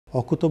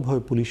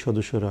অকুতোভয় পুলিশ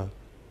সদস্যরা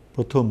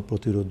প্রথম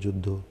প্রতিরোধ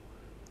যুদ্ধ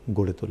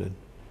গড়ে তোলেন।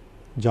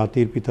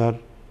 জাতির পিতার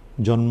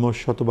জন্ম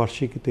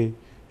শতবার্ষিকীতে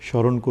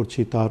স্মরণ করছি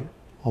তার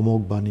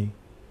অমোঘ বাণী,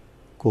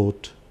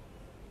 কোট,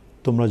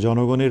 তোমরা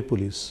জনগণের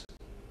পুলিশ,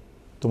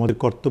 তোমাদের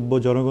কর্তব্য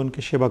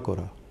জনগণকে সেবা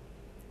করা,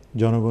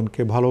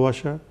 জনগণকে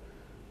ভালোবাসা,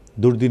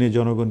 দুর্দিনে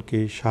জনগণকে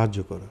সাহায্য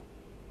করা,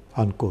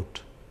 আনকোট।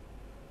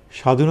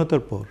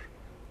 স্বাধীনতার পর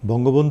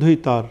বঙ্গবন্ধুই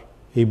তার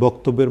এই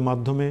বক্তব্যের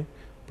মাধ্যমে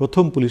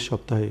প্রথম পুলিশ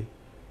সপ্তাহে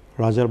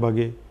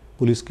রাজারবাগে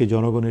পুলিশকে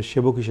জনগণের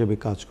সেবক হিসেবে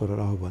কাজ করার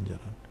আহ্বান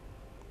জানান।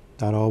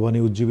 তার আহ্বানে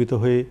উজ্জীবিত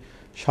হয়ে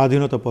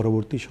স্বাধীনতা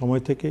পরবর্তী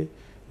সময় থেকে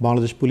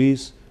বাংলাদেশ পুলিশ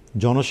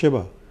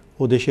জনসেবা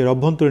ও দেশের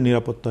অভ্যন্তরীণ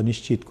নিরাপত্তা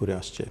নিশ্চিত করে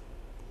আসছে।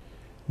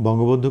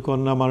 বঙ্গবন্ধু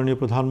কন্যা মাননীয়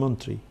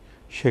প্রধানমন্ত্রী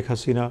শেখ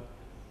হাসিনা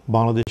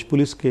বাংলাদেশ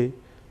পুলিশকে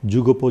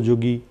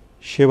যুগোপযোগী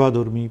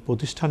সেবাধর্মী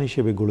প্রতিষ্ঠান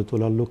হিসেবে গড়ে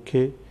তোলার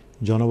লক্ষ্যে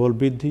জনবল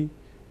বৃদ্ধি,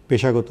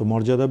 পেশাগত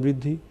মর্যাদা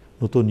বৃদ্ধি,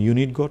 নতুন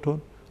ইউনিট গঠন,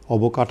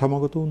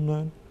 অবকাঠামোগত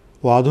উন্নয়ন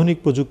ও আধুনিক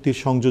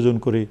প্রযুক্তির সংযোজন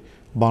করে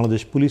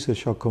বাংলাদেশ পুলিশের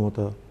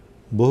সক্ষমতা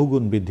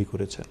বহুগুণ বৃদ্ধি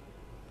করেছেন।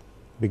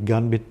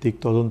 বিজ্ঞানভিত্তিক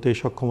তদন্তের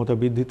সক্ষমতা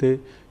বৃদ্ধিতে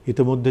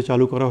ইতিমধ্যে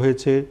চালু করা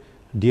হয়েছে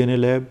DNA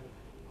lab,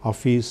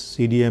 office,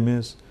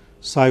 CDMS,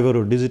 cyber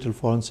ও ডিজিটাল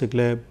ফরেনসিক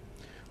ল্যাব।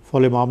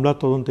 ফলে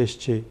মামলার তদন্তে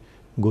এসছে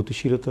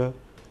গতিশীলতা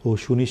ও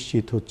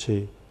সুনিশ্চিত হচ্ছে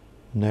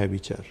ন্যায়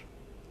বিচার।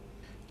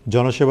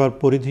 জনসেবার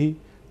পরিধি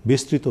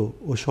বিস্তৃত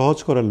ও সহজ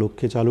করার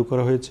লক্ষ্যে চালু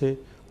করা হয়েছে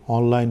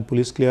অনলাইন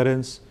পুলিশ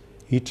ক্লিয়ারেন্স,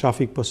 ই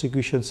traffic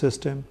prosecution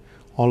system,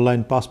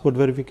 online passport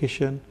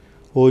verification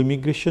ও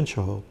ইমিগ্রেশন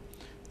সহ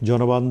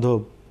জনবান্ধব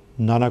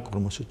নানা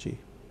কর্মসূচি।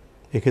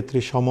 এক্ষেত্রে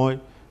সময়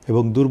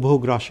এবং দুর্ভোগ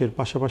হ্রাসের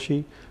পাশাপাশি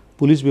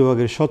পুলিশ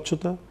বিভাগের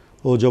স্বচ্ছতা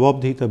ও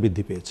জবাবদিহিতা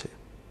বৃদ্ধি পেয়েছে।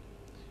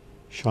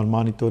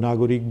 সম্মানিত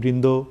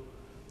নাগরিকবৃন্দ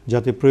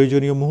যাতে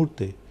প্রয়োজনীয়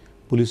মুহূর্তে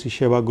পুলিশি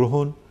সেবা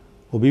গ্রহণ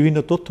ও বিভিন্ন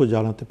তথ্য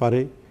জানাতে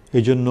পারে,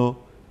 এজন্য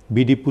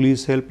BD police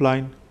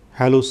helpline,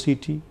 hello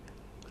city,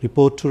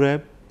 report to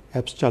RAB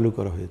apps চালু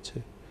করা হয়েছে।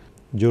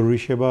 জরুরি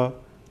সেবা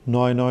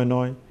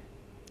 999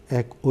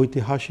 এক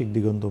ঐতিহাসিক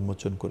দিগন্ত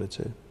উন্মোচন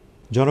করেছে।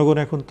 জনগণ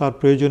এখন তার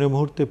প্রয়োজনীয়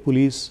মুহূর্তে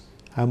পুলিশ,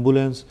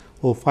 অ্যাম্বুলেন্স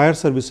ও ফায়ার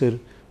সার্ভিসের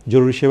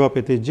জরুরি সেবা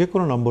পেতে যে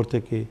কোনো নম্বর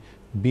থেকে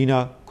বিনা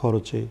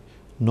খরচে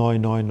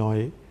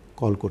 999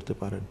 কল করতে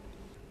পারেন।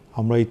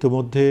 আমরা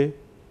ইতিমধ্যে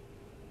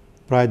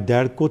প্রায়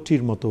 1.5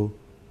 কোটির মতো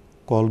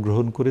কল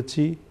গ্রহণ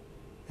করেছি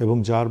এবং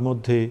যার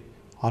মধ্যে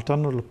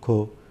 58 লক্ষ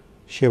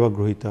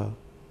সেবাগ্রহীতা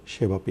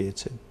সেবা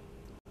পেয়েছে।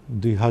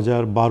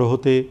 2012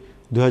 হতে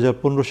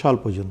 2015 সাল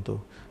পর্যন্ত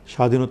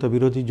স্বাধীনতা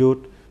বিরোধী জোট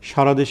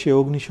সারা দেশে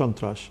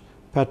অগ্নিসন্ত্রাস,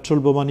 পেট্রোল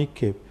বোমা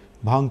নিক্ষেপ,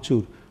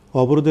 ভাঙচুর,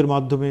 অবরোধের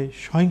মাধ্যমে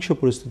সহিংস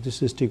পরিস্থিতি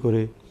সৃষ্টি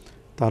করে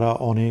তারা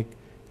অনেক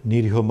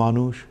নিরীহ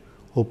মানুষ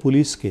ও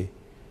পুলিশকে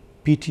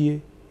পিটিয়ে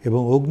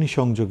এবং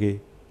অগ্নিসংযোগে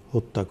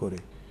হত্যা করে।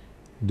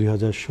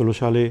 2016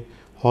 সালে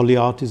হলি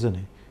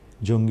আর্টিজানে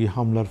জঙ্গি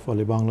হামলার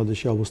ফলে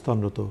বাংলাদেশে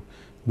অবস্থানরত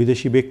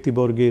বিদেশি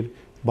ব্যক্তিবর্গের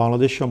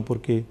বাংলাদেশ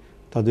সম্পর্কে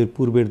তাদের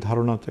পূর্বের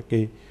ধারণাটাকে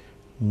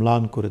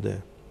ম্লান করে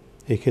দেয়।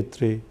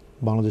 এক্ষেত্রে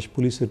বাংলাদেশ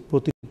পুলিশের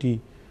প্রতিটি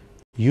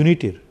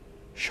ইউনিটের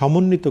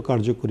সমন্বিত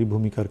কার্যকরী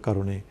ভূমিকার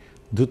কারণে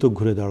দ্রুত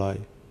ঘুরে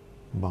দাঁড়ায়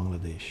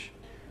বাংলাদেশ।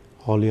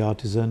 হলি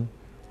আর্টিজান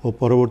ও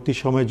পরবর্তী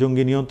সময়ে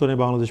জঙ্গি নিয়ন্ত্রণে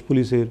বাংলাদেশ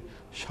পুলিশের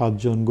 7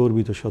 জন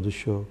গর্বিত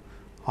সদস্য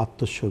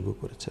আত্মোৎসর্গ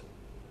করেছেন।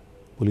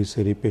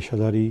 পুলিশের এই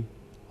পেশাদারী,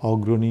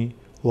 অগ্রণী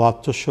ও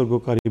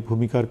আত্মোৎসর্গকারী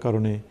ভূমিকার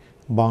কারণে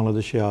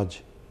বাংলাদেশে আজ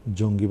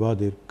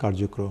জঙ্গিবাদের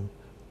কার্যক্রম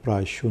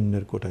প্রায়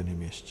শূন্যের কোটায়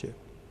নেমে এসছে।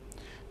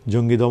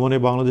 জঙ্গি দমনে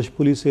বাংলাদেশ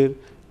পুলিশের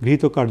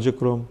গৃহীত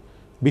কার্যক্রম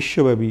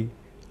বিশ্বব্যাপী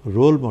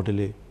রোল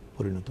মডেলে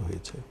পরিণত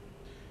হয়েছে।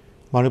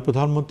 মাননীয়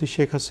প্রধানমন্ত্রী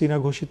শেখ হাসিনা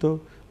ঘোষিত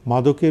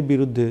মাদকের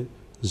বিরুদ্ধে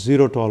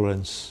জিরো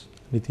টলারেন্স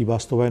নীতি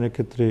বাস্তবায়নের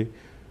ক্ষেত্রে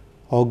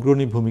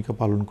অগ্রণী ভূমিকা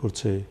পালন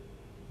করছে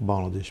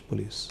বাংলাদেশ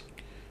পুলিশ।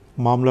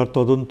 মামলার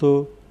তদন্ত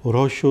ও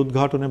রহস্য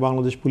উদ্ঘাটনে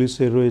বাংলাদেশ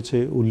পুলিশের রয়েছে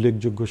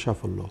উল্লেখযোগ্য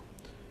সাফল্য।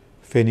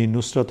 ফেনী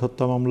নুসরাত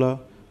হত্যা মামলা,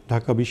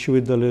 ঢাকা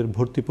বিশ্ববিদ্যালয়ের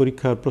ভর্তি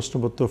পরীক্ষার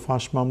প্রশ্নপত্র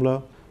ফাঁস মামলা,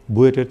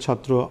 বুয়েটের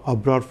ছাত্র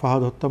আবরার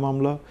ফাহাদ হত্যা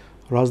মামলা,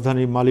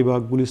 রাজধানীর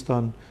মালিবাগ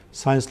গুলিস্তান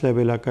সায়েন্স ল্যাব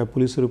এলাকায়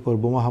পুলিশের উপর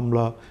বোমা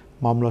হামলা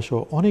মামলাসহ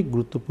অনেক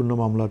গুরুত্বপূর্ণ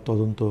মামলার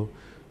তদন্ত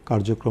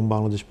কার্যক্রম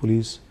বাংলাদেশ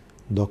পুলিশ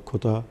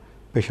দক্ষতা,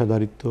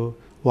 পেশাদারিত্ব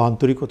ও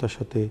আন্তরিকতার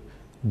সাথে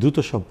দ্রুত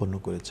সম্পন্ন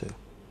করেছে।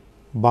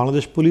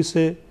 বাংলাদেশ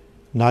পুলিশে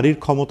নারীর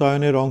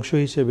ক্ষমতায়নের অংশ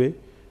হিসেবে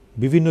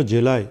বিভিন্ন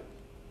জেলায়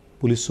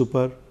পুলিশ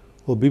সুপার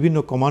ও বিভিন্ন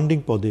কমান্ডিং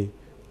পদে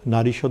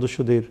নারী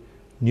সদস্যদের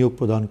নিয়োগ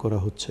প্রদান করা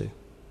হচ্ছে।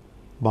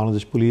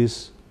 বাংলাদেশ পুলিশ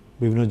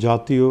বিভিন্ন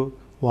জাতীয়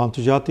ও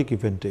আন্তর্জাতিক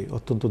ইভেন্টে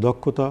অত্যন্ত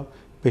দক্ষতা,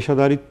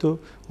 পেশাদারিত্ব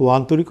ও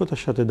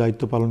আন্তরিকতার সাথে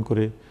দায়িত্ব পালন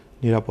করে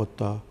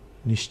নিরাপত্তা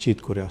নিশ্চিত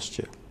করে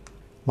আসছে।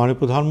 মাননীয়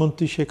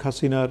প্রধানমন্ত্রী শেখ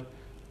হাসিনার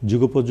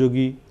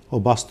যুগোপযোগী ও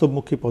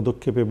বাস্তবমুখী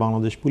পদক্ষেপে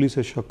বাংলাদেশ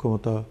পুলিশের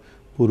সক্ষমতা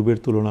পূর্বের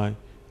তুলনায়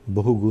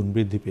বহুগুণ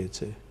বৃদ্ধি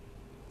পেয়েছে।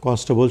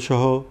 কনস্টেবল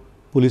সহ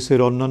পুলিশের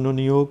অন্যান্য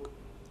নিয়োগ,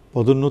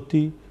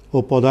 পদোন্নতি ও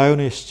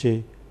পদায়নে এসছে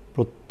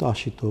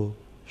প্রত্যাশিত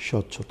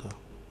স্বচ্ছতা।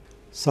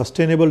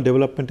 সাস্টেনেবল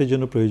ডেভেলপমেন্টের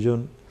জন্য প্রয়োজন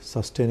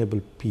সাস্টেনেবল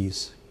পিস,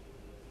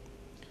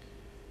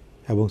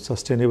 এবং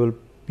সাস্টেনেবল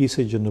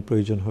পিসের জন্য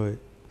প্রয়োজন হয়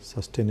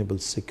সাস্টেনেবল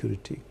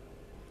সিকিউরিটি,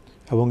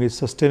 এবং এই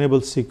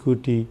সাস্টেনেবল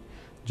সিকিউরিটির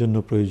জন্য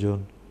প্রয়োজন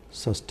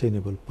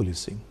সাস্টেনেবল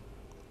পুলিশিং।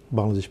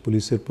 বাংলাদেশ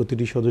পুলিশের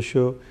প্রতিটি সদস্য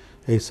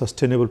এই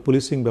সাস্টেনেবল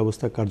পুলিশিং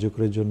ব্যবস্থা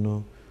কার্যকরের জন্য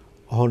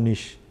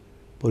অহর্নিশ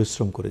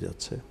পরিশ্রম করে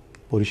যাচ্ছে।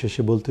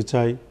 পরিশেষে বলতে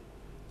চাই,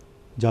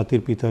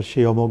 জাতির পিতার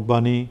সেই অমোঘ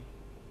বাণী,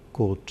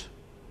 কোট,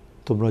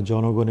 তোমরা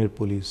জনগণের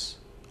পুলিশ,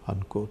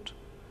 আনকোট।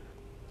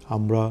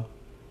 আমরা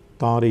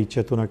তাঁর এই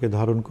চেতনাকে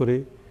ধারণ করে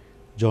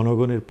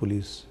জনগণের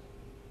পুলিশ,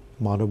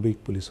 মানবিক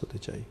পুলিশ হতে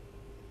চাই।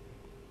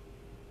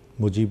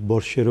 মুজিব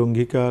বর্ষের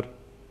অঙ্গীকার,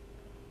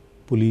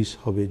 পুলিশ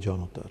হবে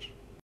জনতার।